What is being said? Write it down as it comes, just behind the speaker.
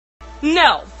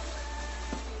No.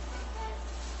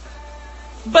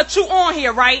 But you on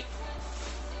here, right?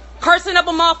 Cursing up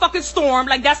a motherfucking storm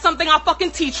like that's something I'll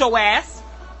fucking teach your ass.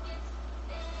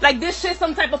 Like this shit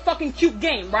some type of fucking cute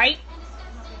game, right?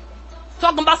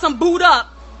 Talking about some boot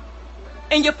up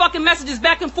and your fucking messages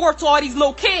back and forth to all these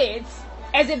little kids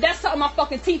as if that's something I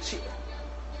fucking teach you.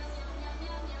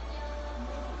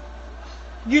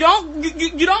 You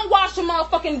don't wash your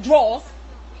motherfucking drawers.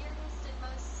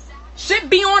 Shit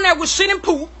be on there with shit and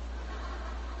poop.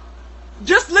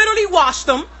 Just literally wash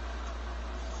them.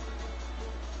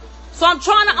 So I'm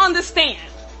trying to understand.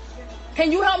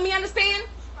 Can you help me understand?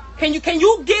 Can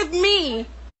you give me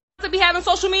to be having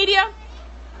social media?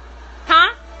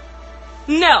 Huh?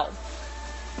 No.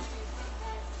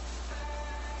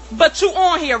 But you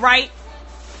on here, right?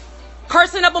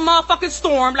 Cursing up a motherfucking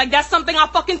storm like that's something I'll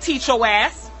fucking teach your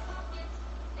ass.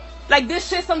 Like this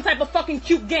shit some type of fucking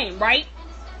cute game, right?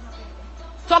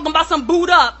 Talking about some boot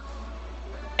up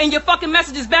and your fucking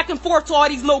messages back and forth to all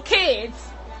these little kids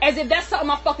as if that's something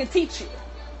I fucking teach you.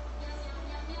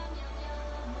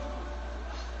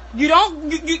 You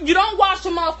don't wash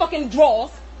your motherfucking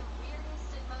drawers.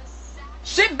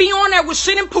 Shit be on there with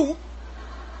shit and poop.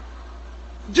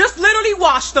 Just literally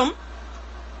wash them.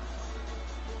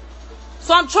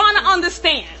 So I'm trying to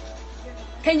understand.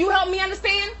 Can you help me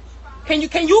understand? Can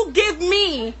you give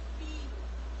me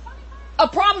a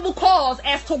probable cause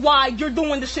as to why you're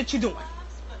doing the shit you're doing?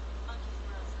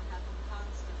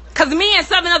 Because me and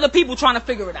 7 other people trying to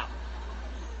figure it out.